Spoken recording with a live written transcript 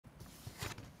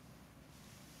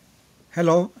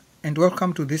Hello and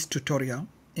welcome to this tutorial.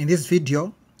 In this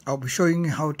video, I'll be showing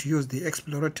you how to use the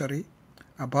Exploratory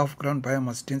Above-Ground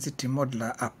Biomass Density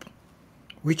Modeler app,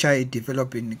 which I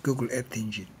developed in Google Earth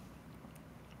Engine.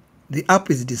 The app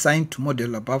is designed to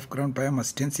model above-ground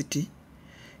biomass density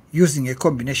using a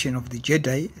combination of the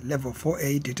GEDI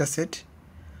L4A dataset,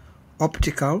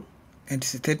 optical and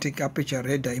synthetic aperture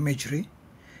radar imagery,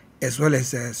 as well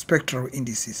as spectral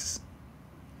indices.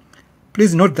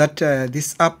 Please note that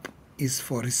this app is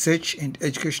for research and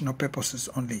educational purposes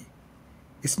only.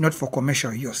 It's not for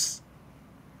commercial use.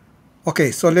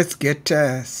 Okay, so let's get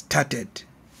started.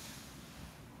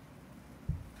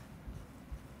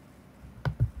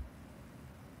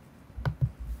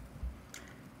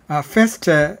 First,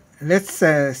 let's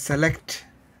select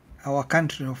our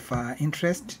country of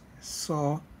interest.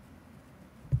 So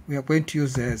we are going to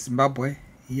use Zimbabwe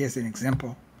here as an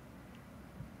example.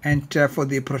 And for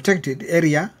the protected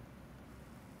area,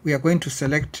 we are going to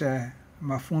select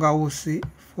Mafungausi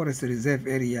Forest Reserve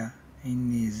area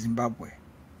in Zimbabwe.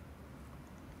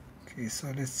 Okay,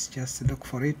 so let's just look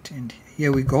for it, and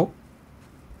here we go.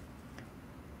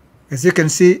 As you can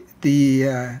see,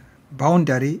 the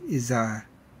boundary is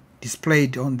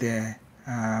displayed on the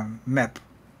map.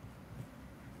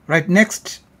 Right,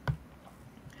 next,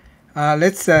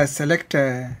 let's select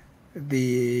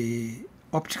the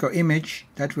optical image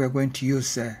that we are going to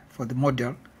use for the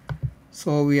model.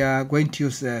 So we are going to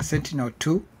use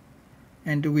Sentinel-2,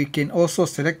 and we can also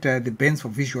select the bands for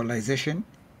visualization.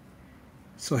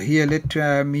 So here let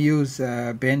me use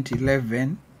band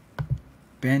 11,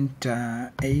 band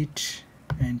 8,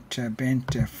 and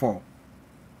band 4.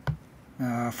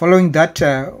 Following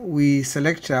that, we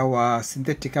select our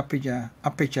synthetic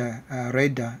aperture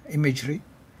radar imagery.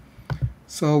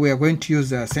 So we are going to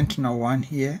use Sentinel-1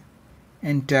 here,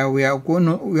 and we are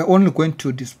only going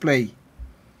to display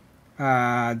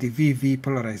the VV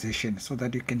polarization so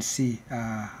that you can see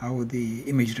how the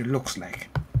imagery looks like.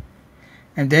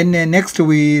 And then next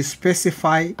we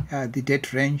specify the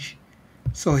date range.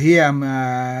 So here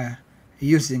I'm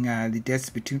using the dates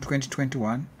between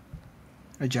 2021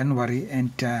 January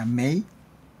and May.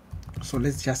 So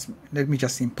let me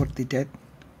just import the date.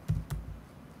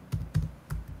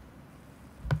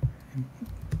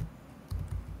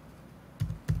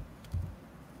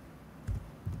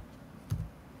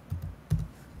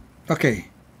 Okay,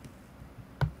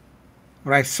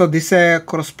 right, so this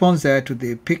corresponds to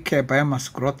the peak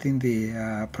biomass growth in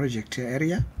the project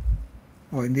area,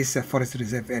 or in this forest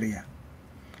reserve area.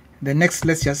 Then next,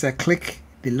 let's just click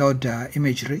the load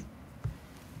imagery,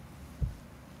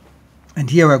 and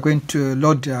here we're going to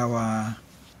load our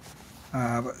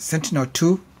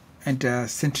Sentinel-2 and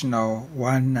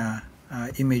Sentinel-1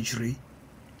 imagery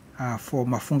for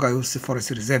Mafungausi Forest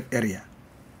Reserve area.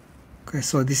 Okay,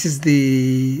 so this is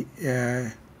the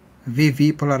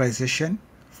VV polarization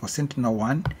for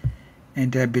Sentinel-1,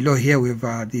 and below here we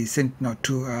have the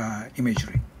Sentinel-2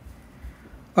 imagery.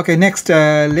 Okay, next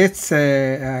let's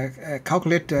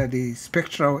calculate the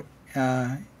spectral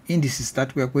indices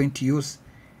that we are going to use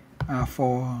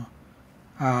for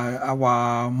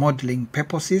our modeling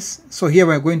purposes. So here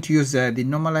we are going to use the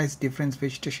normalized difference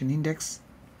vegetation index,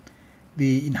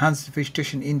 the enhanced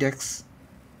vegetation index,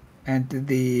 and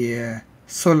the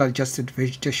solar adjusted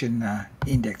vegetation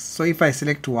index. So if I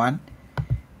select one,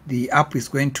 the app is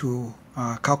going to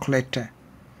calculate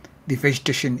the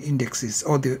vegetation indexes,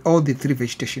 or all the three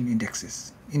vegetation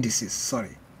indices.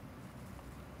 Sorry.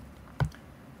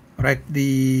 Right,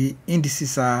 the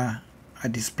indices are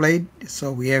displayed.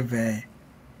 So we have the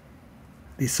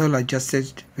solar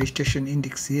adjusted vegetation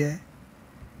index here.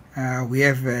 We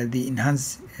have the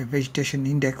enhanced vegetation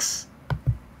index,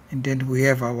 and then we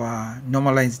have our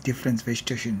normalized difference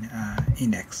vegetation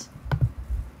index.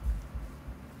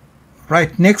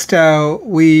 Right, next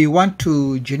we want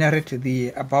to generate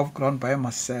the above ground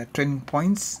biomass training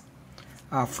points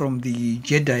from the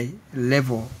GEDI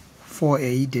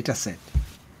L4A dataset.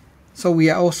 So we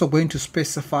are also going to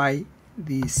specify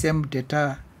the same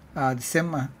data, the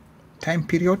same time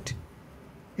period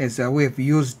as we have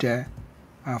used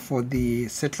for the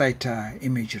satellite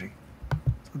imagery.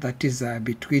 That is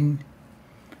between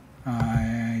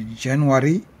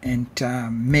January and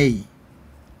May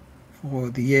for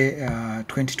the year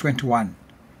 2021.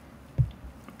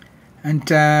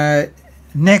 And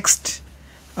next,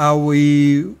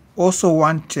 we also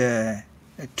want to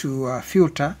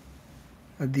filter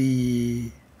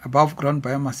the above ground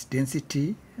biomass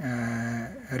density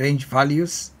range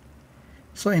values.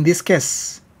 So in this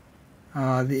case,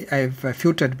 I've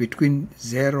filtered between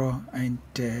 0 and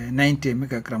 90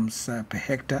 megagrams per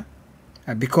hectare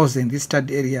because in this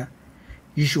study area,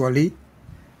 usually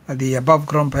the above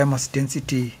ground biomass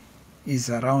density is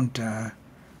around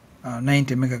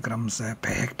 90 megagrams per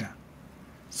hectare.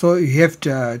 So you have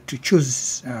to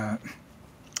choose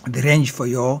the range for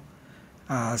your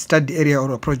study area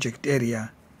or a project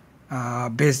area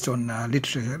based on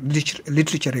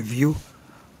literature review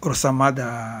or some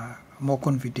other more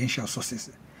confidential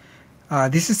sources.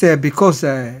 This is because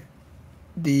the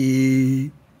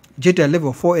GEDI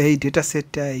L4A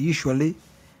dataset usually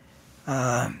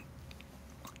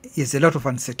is a lot of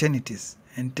uncertainties,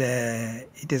 and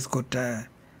it has got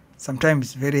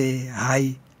sometimes very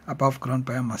high above ground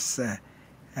biomass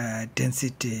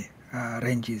density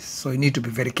ranges, so you need to be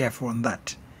very careful on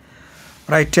that.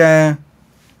 Right.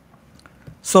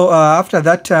 So after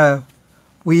that,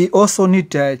 we also need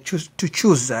to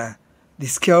choose the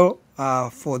scale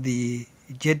for the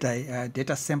GEDI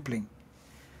data sampling.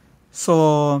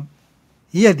 So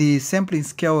here the sampling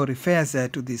scale refers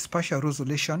to the spatial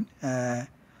resolution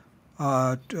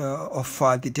of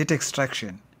the data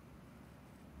extraction.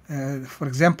 For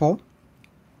example,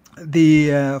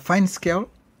 the fine scale,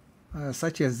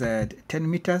 such as 10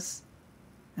 meters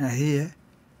here,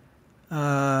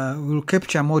 will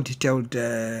capture more detailed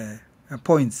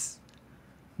points,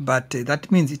 but that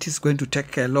means it is going to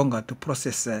take longer to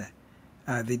process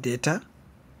the data.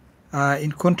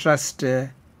 In contrast, a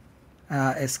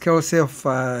scale, say,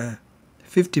 of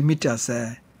 50 meters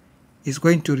is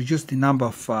going to reduce the number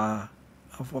of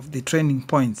the training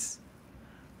points,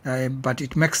 but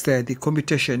it makes the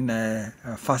computation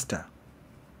faster,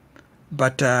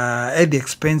 but at the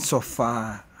expense of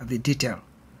the detail.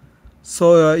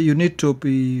 So you need to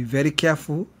be very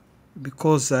careful,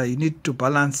 because you need to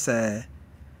balance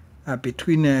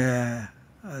between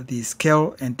the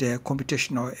scale and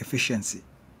computational efficiency.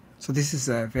 So this is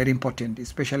very important,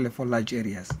 especially for large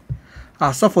areas.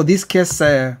 So for this case,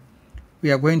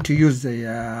 we are going to use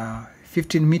the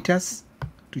 15 meters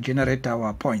to generate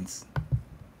our points.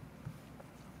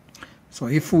 So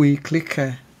if we click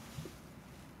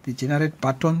the generate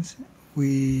buttons,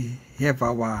 we have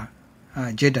our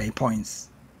GEDI points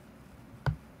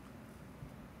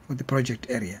for the project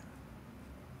area.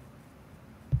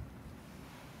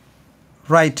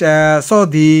 Right, so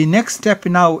the next step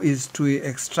now is to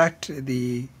extract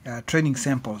the training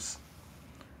samples.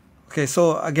 Okay,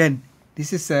 so again,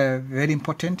 this is very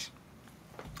important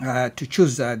to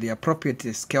choose the appropriate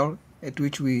scale at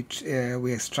which we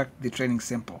extract the training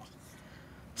sample.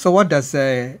 So what does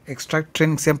extract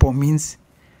training sample means?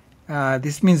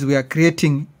 This means we are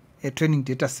creating a training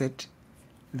data set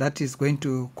that is going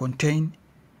to contain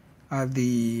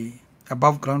the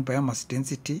above ground biomass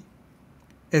density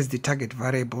as the target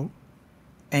variable,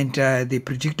 and the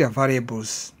predictor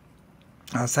variables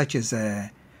such as the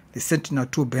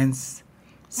Sentinel-2 bands,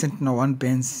 Sentinel-1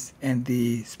 bands, and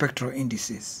the spectral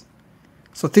indices.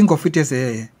 So think of it as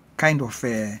a kind of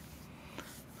a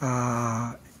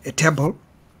table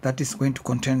that is going to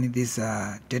contain these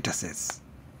data sets,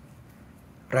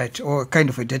 right, or kind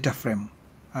of a data frame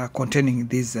containing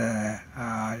these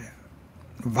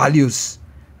values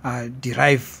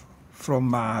derived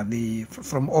from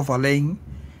overlaying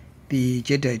the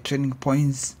GEDI training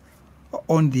points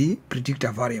on the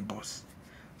predictor variables.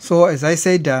 So as I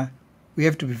said, we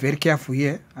have to be very careful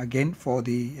here again for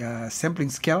the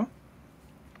sampling scale,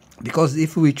 because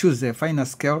if we choose a finer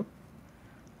scale,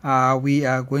 we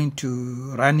are going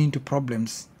to run into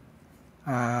problems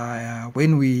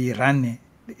when we run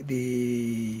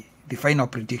the final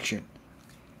prediction.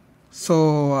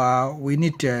 So we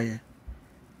need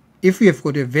if we have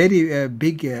got a very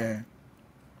big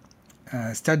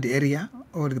study area,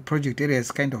 or the project area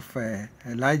is kind of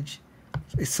large,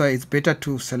 so it's better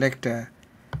to select a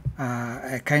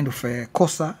kind of a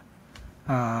coarser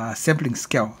sampling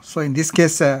scale. So in this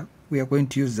case, we are going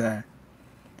to use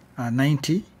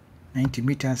 90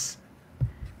 meters.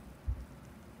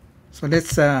 So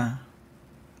let's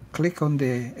click on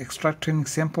the extract training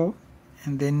sample,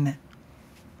 and then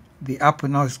the app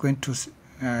now is going to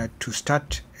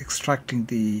start extracting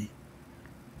the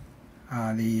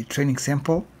training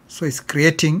sample. So it's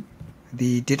creating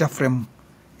the data frame,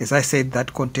 as I said,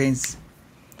 that contains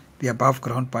the above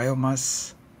ground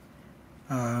biomass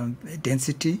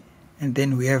density, and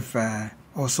then we have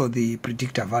also the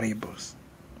predictor variables.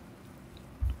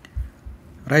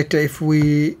 Right, if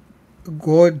we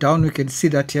go down, we can see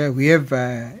that here we have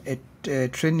a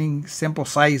training sample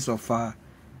size of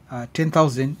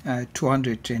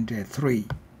 10,203.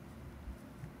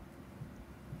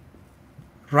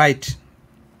 Right.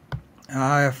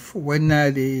 When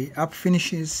the app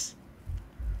finishes,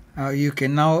 you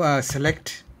can now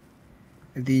select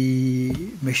the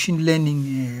machine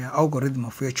learning algorithm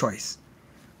of your choice.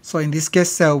 So in this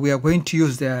case, we are going to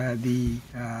use the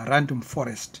random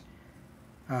forest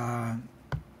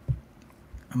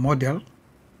model.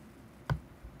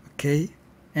 Okay,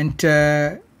 and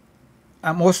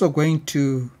I'm also going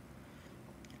to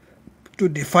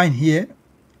define here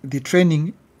the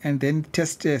training and then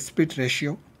test split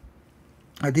ratio.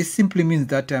 This simply means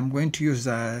that I'm going to use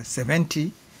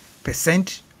 70%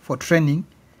 for training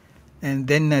and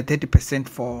then 30%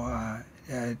 for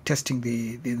testing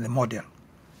the model.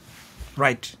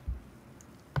 Right.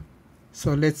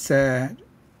 So let's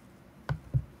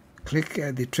click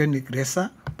the train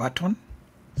regressor button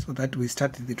so that we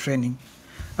start the training.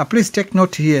 Please take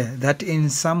note here that in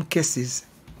some cases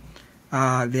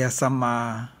there are some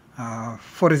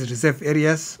forest reserve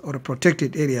areas or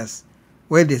protected areas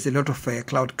where there's a lot of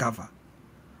cloud cover.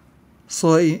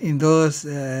 So in those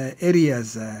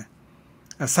areas,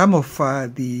 some of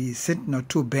the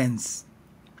Sentinel-2 bands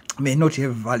may not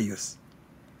have values.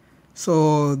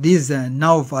 So these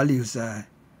null values may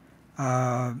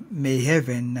have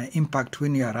an impact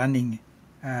when you are running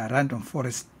random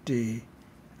forest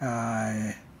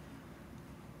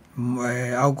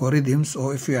algorithms,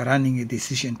 or if you are running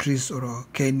decision trees or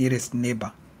k nearest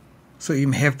neighbor. So you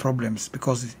may have problems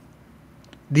because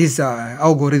these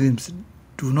algorithms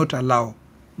do not allow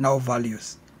null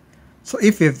values. So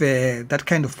if you have that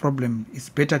kind of problem, it's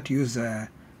better to use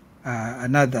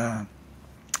another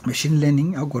machine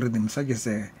learning algorithm such as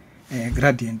a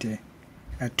gradient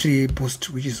tree boost,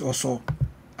 which is also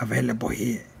available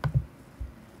here.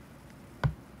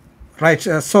 Right,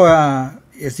 so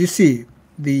as you see,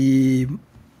 the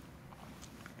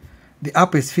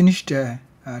app is finished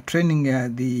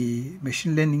training the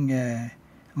machine learning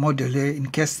model here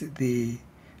in case the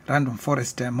random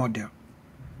forest model.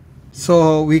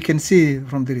 So we can see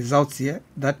from the results here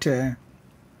that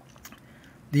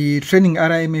the training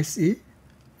RIMSE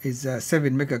is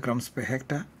 7 megagrams per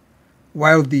hectare,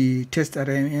 while the test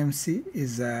RIMC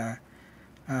is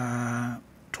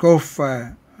 12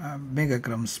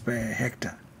 megagrams per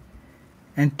hectare.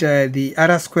 And the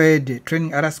R squared,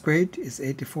 training R squared is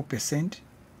 84%,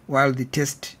 while the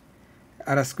test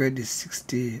R squared is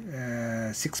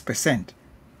 66%.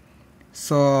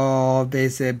 So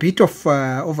there's a bit of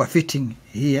overfitting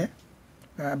here,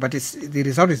 but the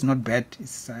result is not bad.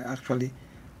 It's actually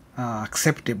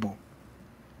acceptable.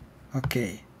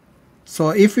 Okay,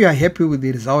 so if you are happy with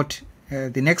the result,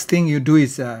 the next thing you do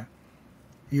is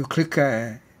you click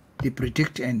the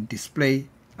predict and display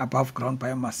above ground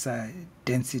biomass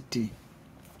density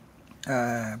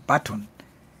button,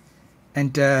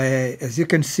 and as you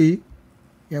can see,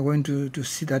 you are going to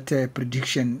see that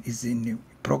prediction is in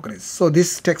progress. So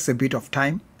this takes a bit of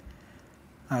time,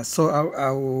 so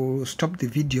I will stop the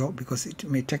video because it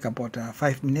may take about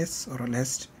 5 minutes or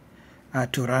less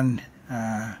to run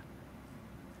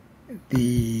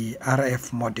the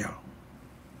RF model.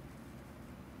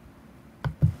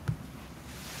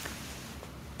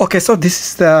 Okay, so this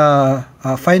is the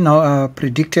final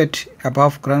predicted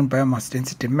above ground biomass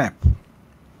density map.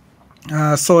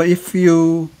 So if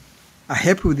you are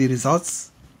happy with the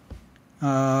results,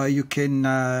 you can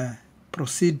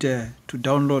proceed to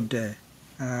download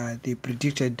the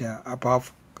predicted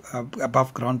above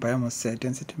ground biomass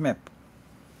density map.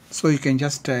 So you can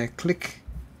just click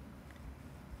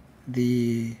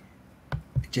the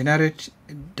generate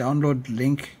download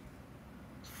link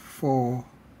for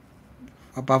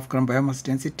above ground biomass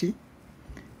density,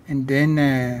 and then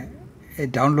a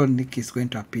download link is going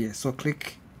to appear. So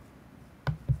click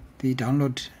the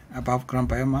download above ground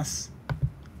biomass,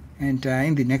 and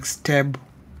in the next tab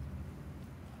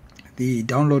the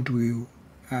download will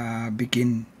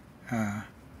begin.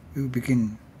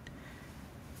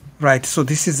 Right, so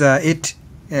this is it.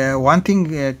 One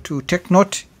thing to take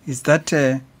note is that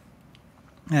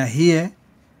here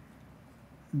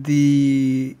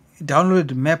the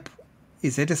downloaded map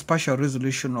is at a spatial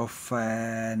resolution of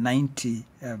 90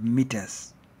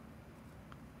 meters.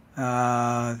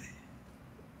 The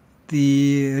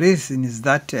reason is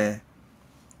that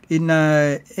in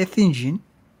Earth Engine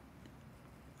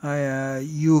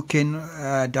you can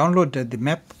download the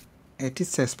map at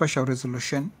its spatial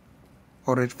resolution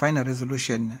or at final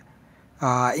resolution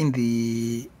in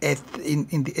the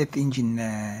Earth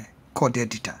Engine code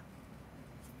editor,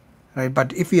 right?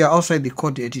 But if you are outside the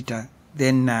code editor,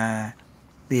 then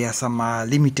there are some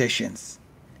limitations.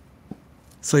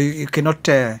 So you cannot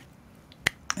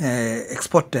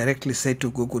export directly, say, to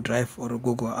Google Drive or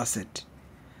Google Asset.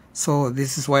 So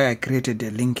this is why I created a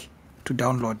link to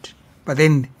download. But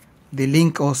then the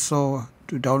link also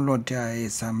to download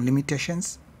is some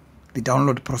limitations. The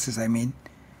download process, I mean,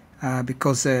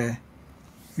 because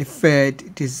If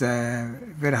it is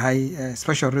very high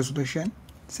spatial resolution,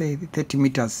 say 30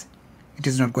 meters, it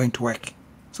is not going to work.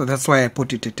 So that's why I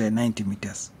put it at 90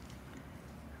 meters.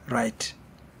 Right.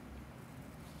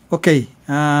 Okay.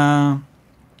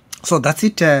 So that's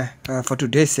it for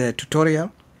today's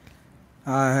tutorial.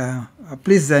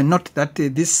 Please note that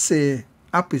this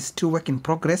app is still work in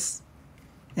progress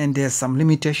and there's some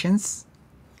limitations.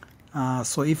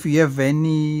 So if you have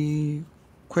any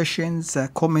questions,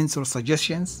 comments or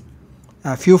suggestions,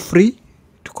 feel free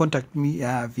to contact me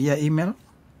via email,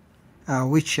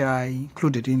 which I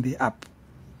included in the app.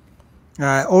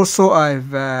 Also,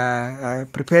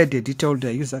 I've prepared a detailed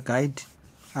user guide,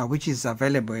 which is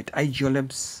available at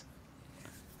IGeoLabs.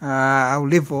 I'll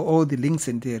leave all the links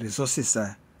and the resources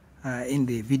in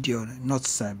the video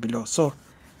notes below. So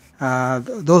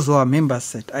those who are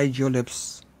members at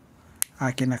IGeoLabs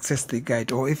can access the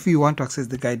guide, or if you want to access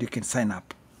the guide, you can sign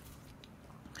up.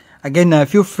 Again,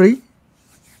 feel free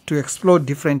to explore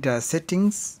different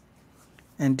settings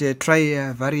and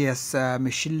try various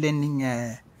machine learning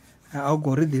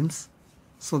algorithms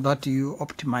so that you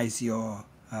optimize your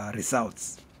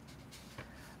results.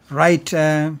 Right.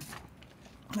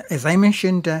 As I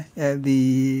mentioned,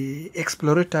 the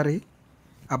exploratory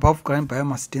above ground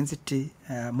biomass density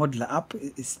modeler app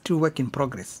is still work in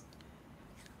progress.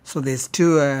 So there's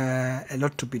still a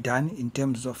lot to be done in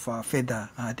terms of further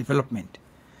development.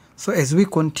 So as we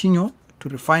continue to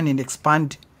refine and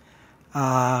expand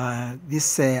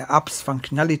this app's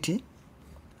functionality,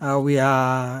 we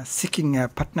are seeking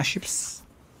partnerships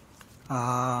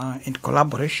and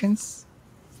collaborations,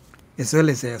 as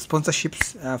well as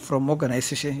sponsorships from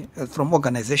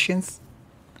organizations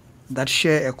that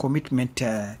share a commitment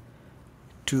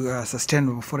to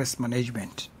sustainable forest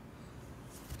management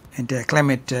and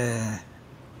climate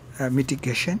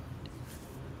mitigation.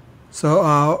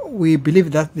 So we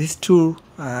believe that this tool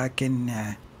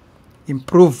can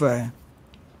improve the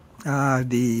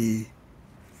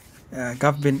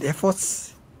government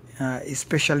efforts,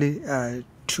 especially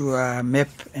to map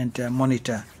and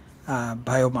monitor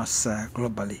biomass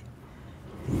globally.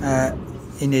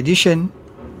 In addition,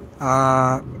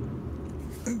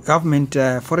 government,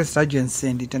 forest agencies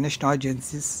and international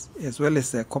agencies, as well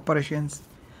as corporations,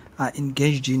 are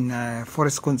engaged in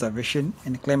forest conservation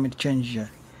and climate change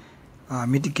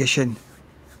mitigation,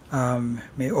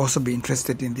 may also be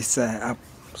interested in this app.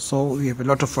 So we have a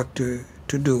lot of work to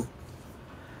do.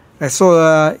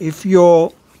 So if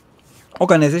your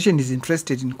organization is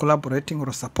interested in collaborating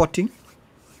or supporting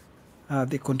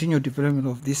the continued development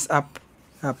of this app,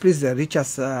 please reach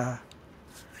us at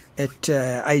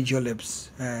IGeoLabs.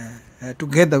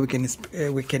 Together we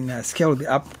can scale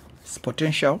the app's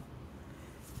potential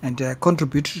and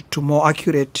contribute to more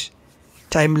accurate,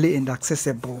 timely and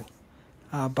accessible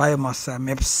biomass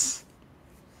maps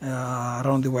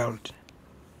around the world.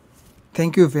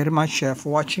 Thank you very much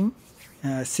for watching.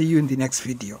 See you in the next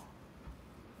video.